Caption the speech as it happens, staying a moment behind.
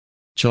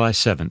July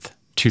 7th,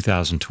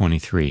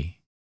 2023,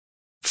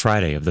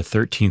 Friday of the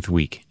 13th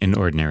week in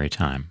Ordinary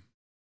Time.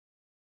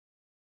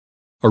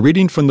 A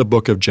reading from the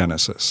book of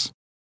Genesis.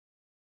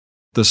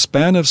 The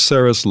span of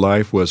Sarah's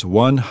life was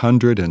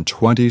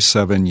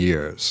 127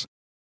 years.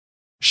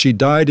 She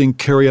died in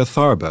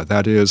Kiriath-arba,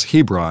 that is,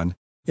 Hebron,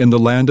 in the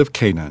land of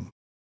Canaan,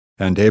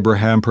 and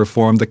Abraham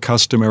performed the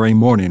customary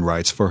mourning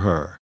rites for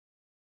her.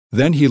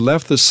 Then he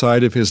left the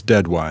side of his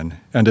dead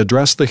one and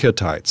addressed the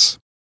Hittites.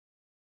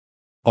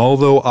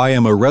 Although I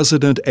am a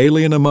resident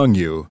alien among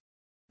you,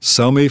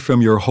 sell me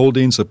from your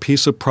holdings a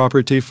piece of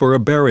property for a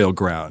burial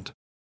ground,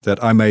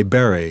 that I may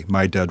bury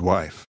my dead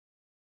wife.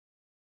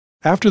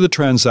 After the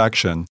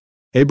transaction,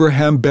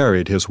 Abraham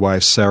buried his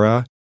wife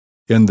Sarah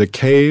in the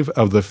cave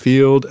of the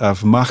field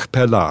of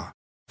Machpelah,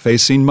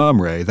 facing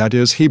Mamre, that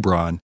is,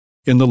 Hebron,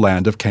 in the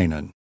land of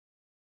Canaan.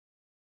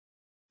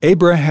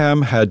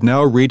 Abraham had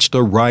now reached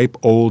a ripe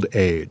old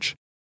age,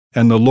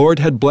 and the Lord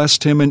had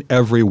blessed him in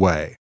every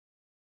way.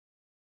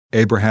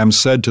 Abraham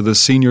said to the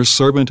senior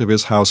servant of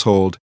his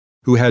household,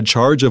 who had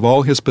charge of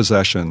all his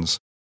possessions,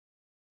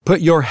 "Put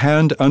your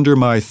hand under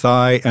my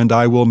thigh, and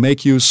I will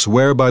make you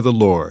swear by the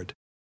Lord,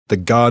 the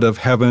God of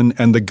heaven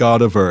and the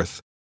God of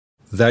earth,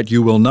 that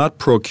you will not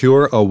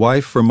procure a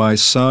wife for my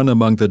son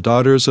among the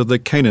daughters of the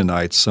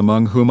Canaanites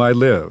among whom I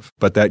live,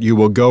 but that you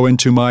will go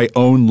into my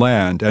own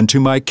land and to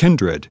my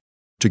kindred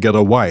to get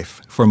a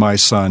wife for my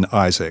son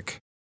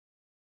Isaac."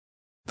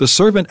 The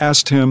servant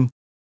asked him,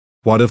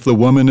 "What if the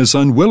woman is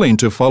unwilling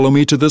to follow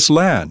me to this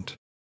land?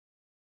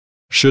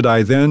 Should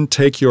I then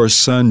take your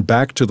son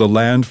back to the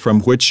land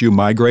from which you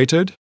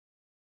migrated?"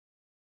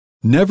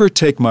 "Never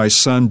take my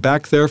son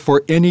back there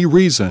for any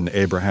reason,"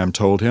 Abraham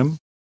told him.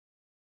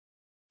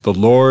 "The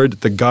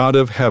Lord, the God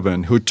of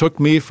heaven, who took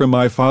me from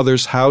my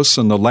father's house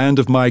and the land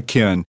of my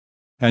kin,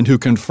 and who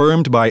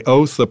confirmed by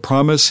oath the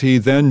promise he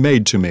then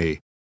made to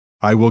me,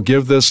 I will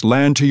give this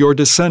land to your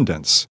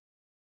descendants.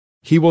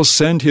 He will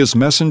send his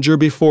messenger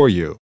before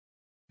you,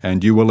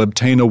 and you will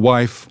obtain a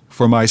wife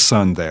for my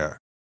son there.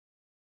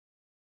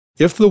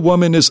 If the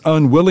woman is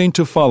unwilling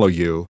to follow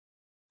you,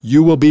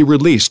 you will be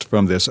released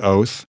from this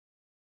oath,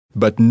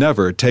 but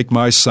never take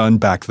my son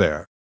back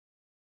there."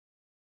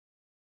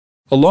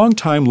 A long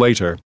time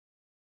later,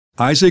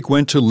 Isaac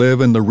went to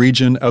live in the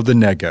region of the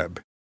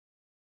Negeb.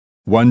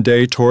 One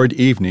day toward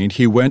evening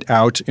he went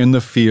out in the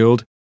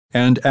field,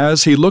 and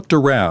as he looked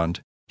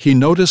around, he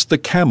noticed the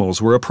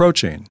camels were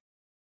approaching.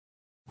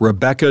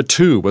 Rebekah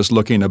too was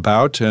looking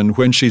about, and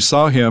when she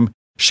saw him,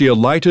 she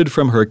alighted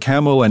from her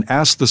camel and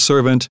asked the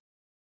servant,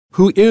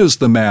 "Who is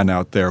the man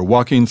out there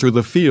walking through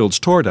the fields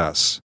toward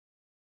us?"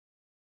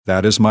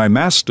 "That is my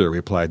master,"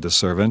 replied the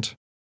servant.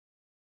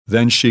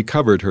 Then she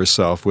covered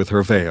herself with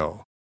her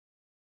veil.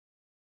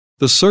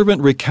 The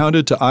servant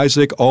recounted to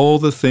Isaac all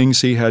the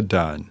things he had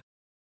done.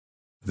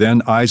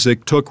 Then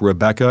Isaac took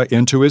Rebekah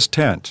into his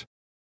tent.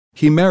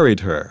 He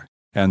married her,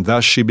 and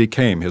thus she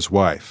became his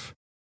wife.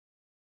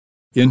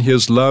 In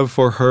his love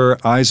for her,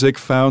 Isaac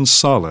found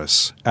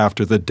solace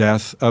after the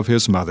death of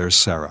his mother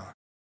Sarah.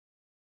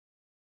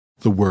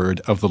 The word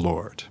of the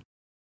Lord.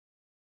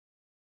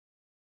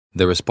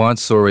 The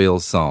responsorial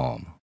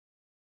psalm.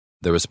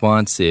 The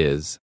response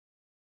is,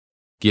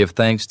 "Give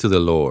thanks to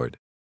the Lord,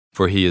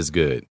 for he is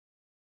good.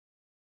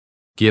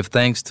 Give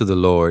thanks to the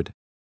Lord,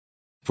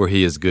 for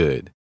he is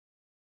good,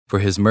 for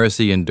his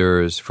mercy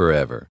endures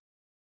forever.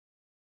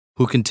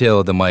 Who can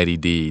tell the mighty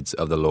deeds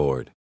of the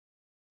Lord,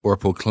 or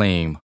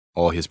proclaim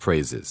all his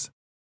praises?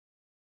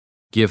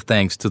 Give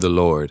thanks to the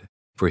Lord,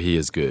 for he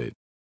is good.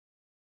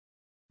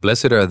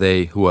 Blessed are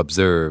they who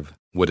observe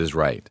what is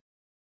right,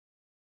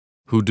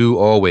 who do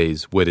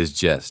always what is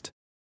just.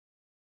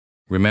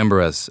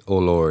 Remember us, O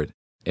Lord,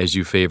 as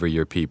you favor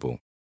your people.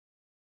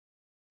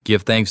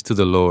 Give thanks to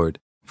the Lord,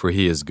 for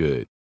he is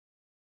good.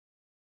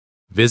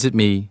 Visit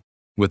me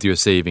with your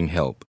saving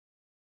help,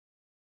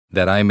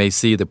 that I may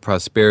see the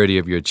prosperity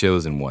of your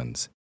chosen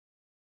ones.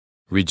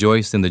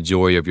 Rejoice in the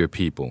joy of your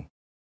people,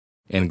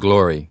 and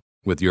glory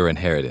with your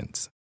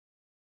inheritance.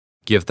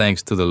 Give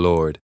thanks to the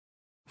Lord,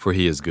 for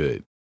he is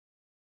good."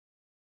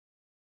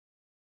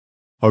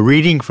 A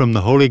reading from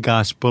the Holy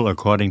Gospel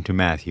according to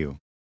Matthew.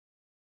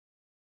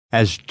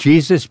 As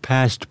Jesus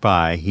passed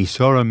by, he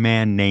saw a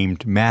man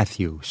named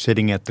Matthew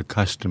sitting at the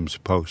customs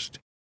post.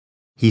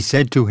 He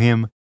said to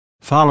him,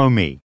 "Follow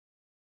me,"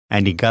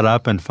 and he got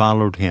up and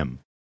followed him.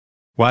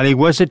 While he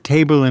was at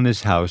table in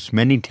his house,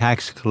 many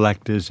tax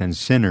collectors and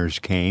sinners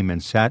came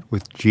and sat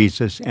with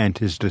Jesus and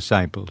his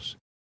disciples.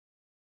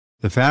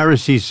 The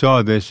Pharisees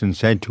saw this and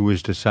said to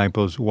his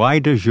disciples, "Why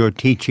does your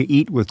teacher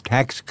eat with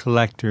tax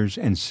collectors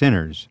and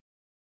sinners?"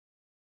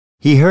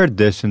 He heard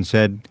this and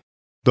said,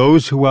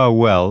 "Those who are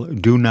well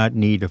do not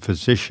need a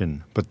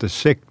physician, but the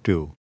sick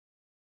do.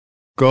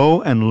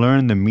 Go and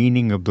learn the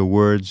meaning of the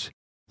words,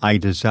 'I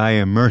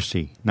desire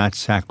mercy, not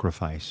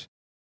sacrifice.'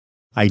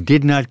 I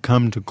did not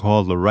come to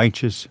call the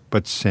righteous,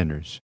 but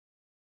sinners."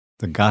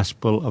 The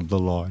Gospel of the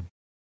Lord.